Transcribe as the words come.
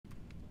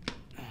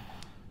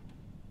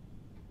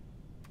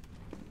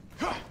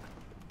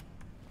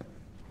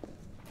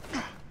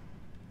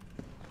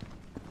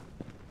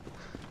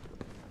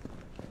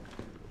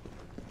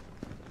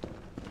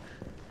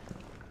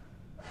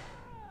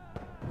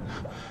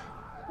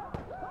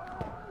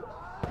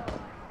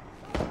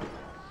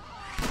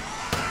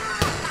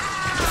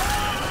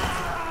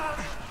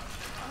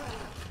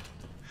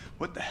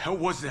hell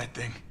was that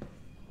thing?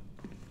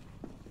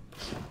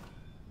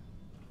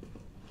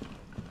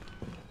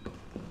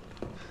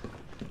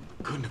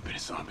 Couldn't have been a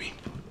zombie.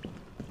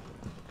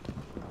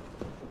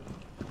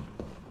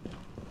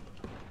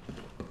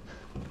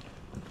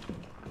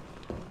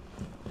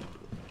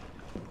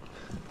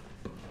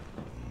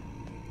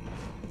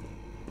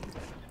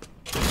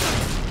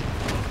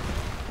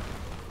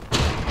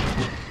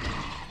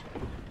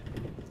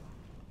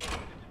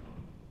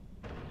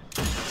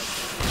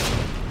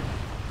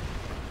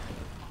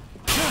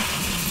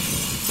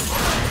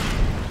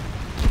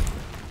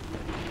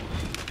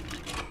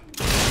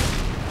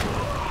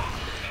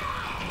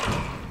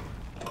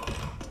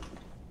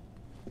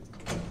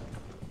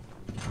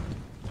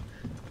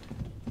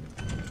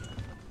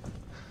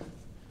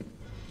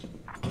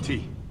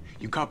 T,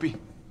 you copy?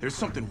 There's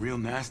something real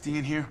nasty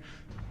in here.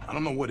 I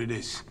don't know what it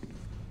is.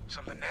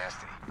 Something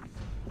nasty?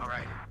 All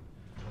right.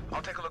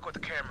 I'll take a look with the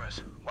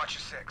cameras. Watch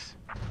your six.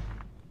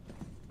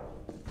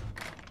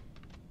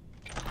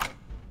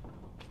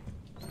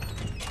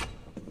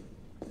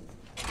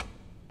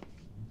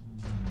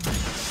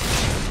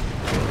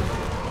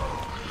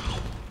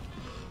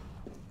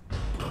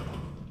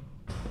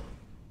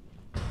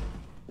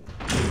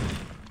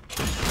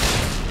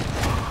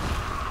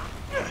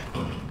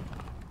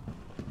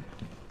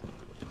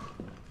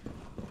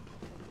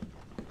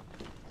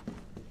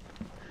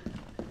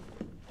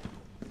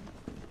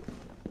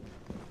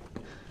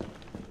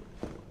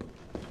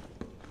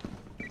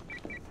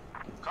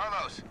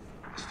 Carlos,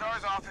 the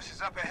STAR's office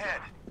is up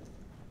ahead.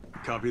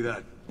 Copy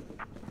that.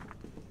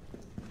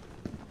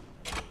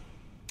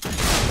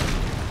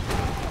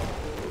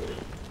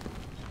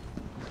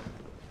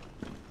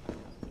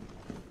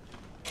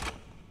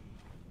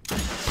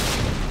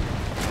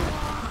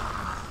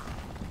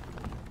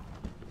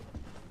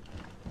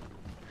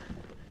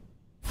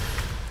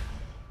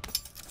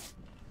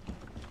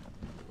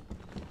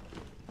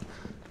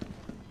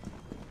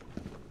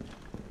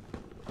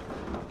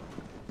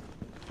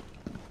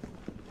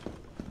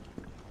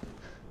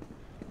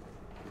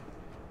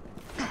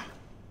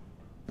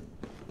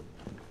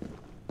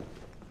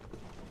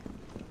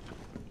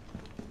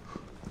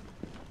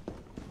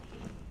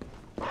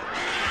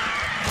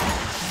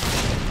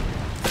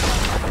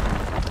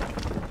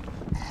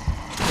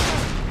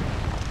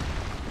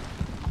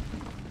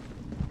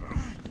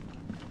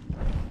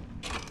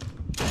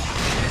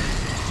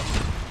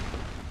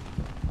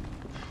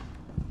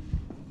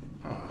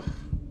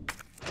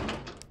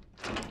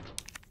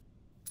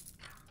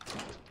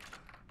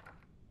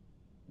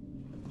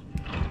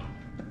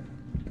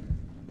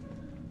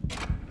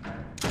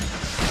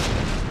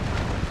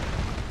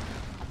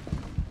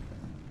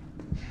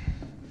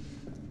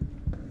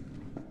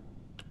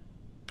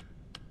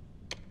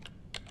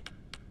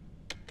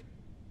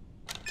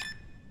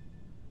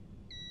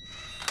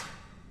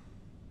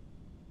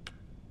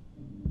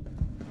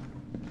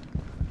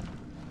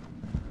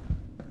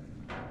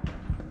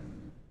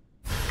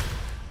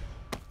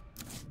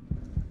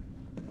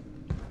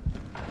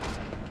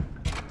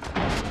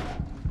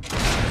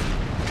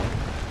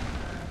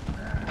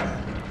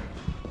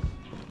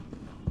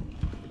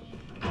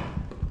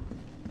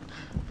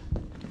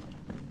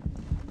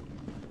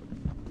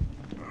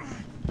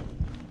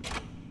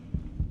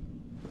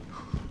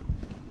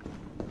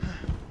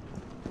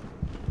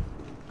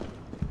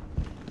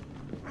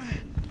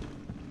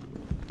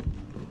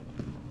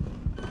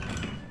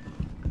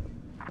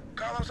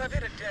 Carlos, I've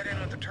hit a dead end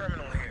with the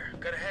terminal here.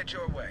 Gotta head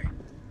your way.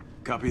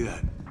 Copy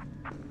that.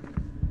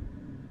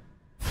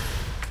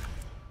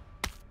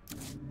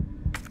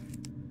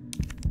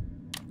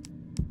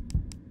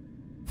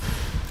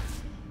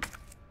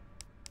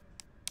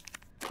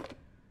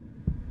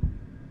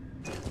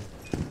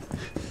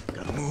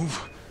 Gotta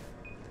move.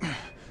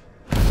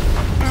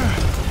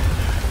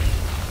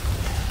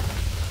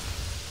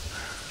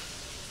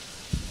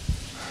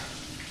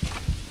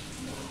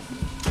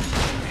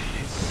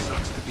 It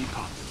sucks to be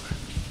popular.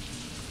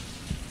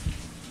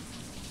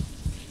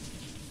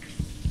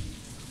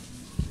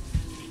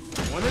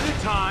 One at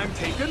a time,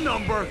 take a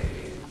number.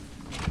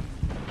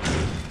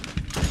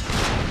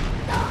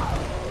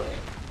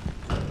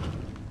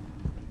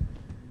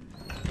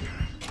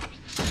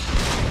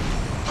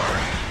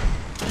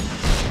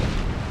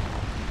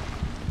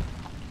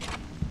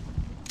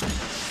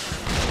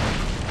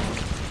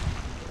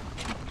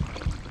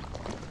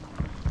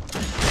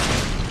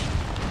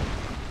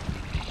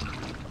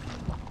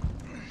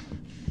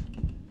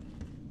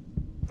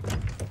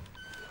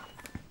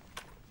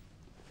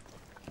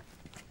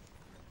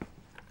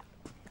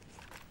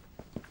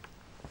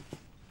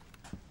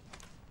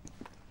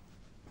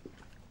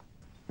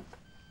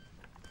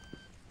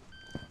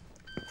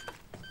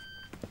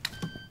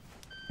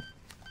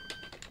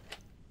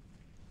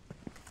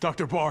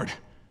 Dr. Bard.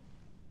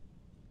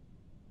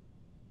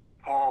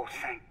 Oh,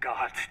 thank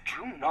God.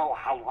 Do you know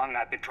how long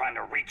I've been trying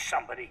to reach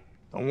somebody?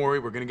 Don't worry,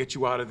 we're gonna get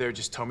you out of there.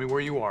 Just tell me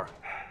where you are.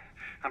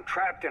 I'm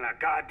trapped in a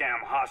goddamn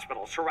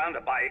hospital,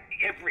 surrounded by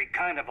every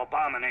kind of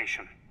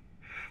abomination.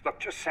 Look,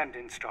 just send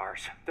in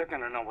stars. They're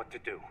gonna know what to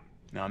do.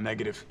 No,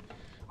 negative.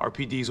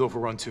 RPD's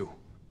overrun too.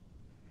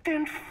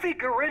 Then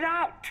figure it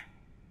out.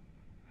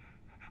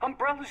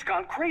 Umbrella's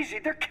gone crazy.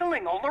 They're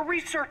killing all the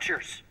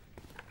researchers.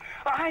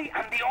 I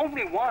am the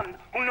only one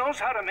who knows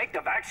how to make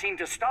the vaccine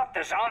to stop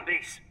the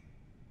zombies.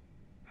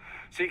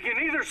 So you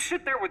can either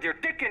sit there with your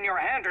dick in your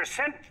hand or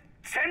send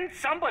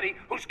somebody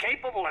who's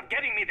capable of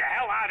getting me the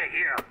hell out of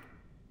here.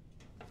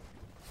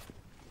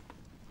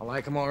 I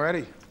like him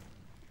already.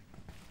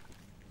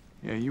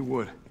 Yeah, you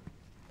would.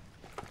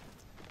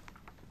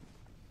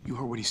 You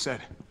heard what he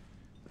said.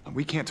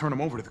 We can't turn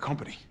him over to the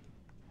company.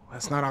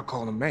 That's not our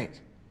call to make.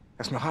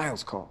 That's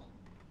Mikhail's call.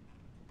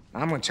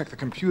 I'm gonna check the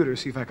computer,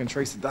 see if I can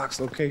trace the doc's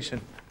location.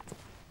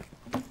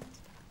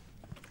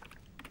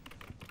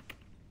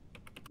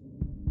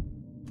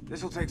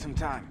 This'll take some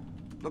time.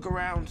 Look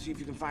around, see if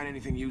you can find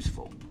anything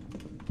useful.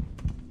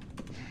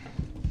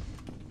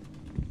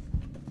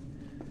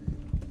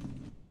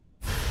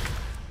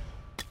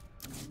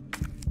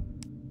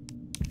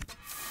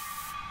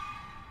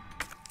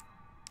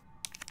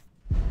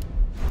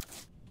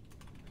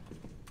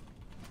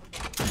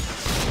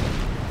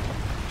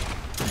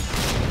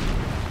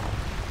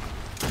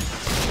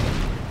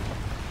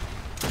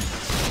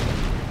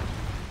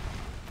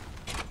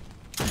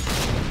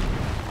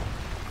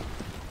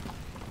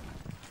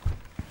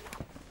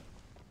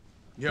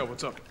 Yeah,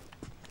 what's up?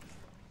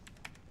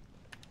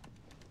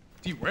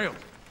 Derailed.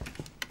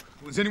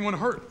 Was anyone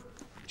hurt?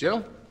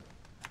 Jill?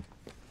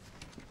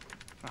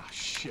 Ah,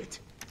 shit.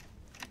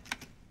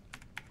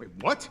 Wait,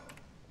 what?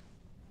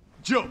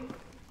 Jill!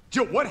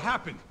 Jill, what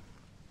happened?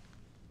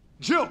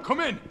 Jill,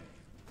 come in!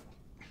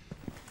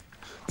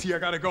 T, I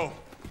gotta go.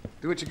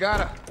 Do what you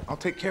gotta. I'll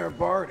take care of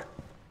Bard.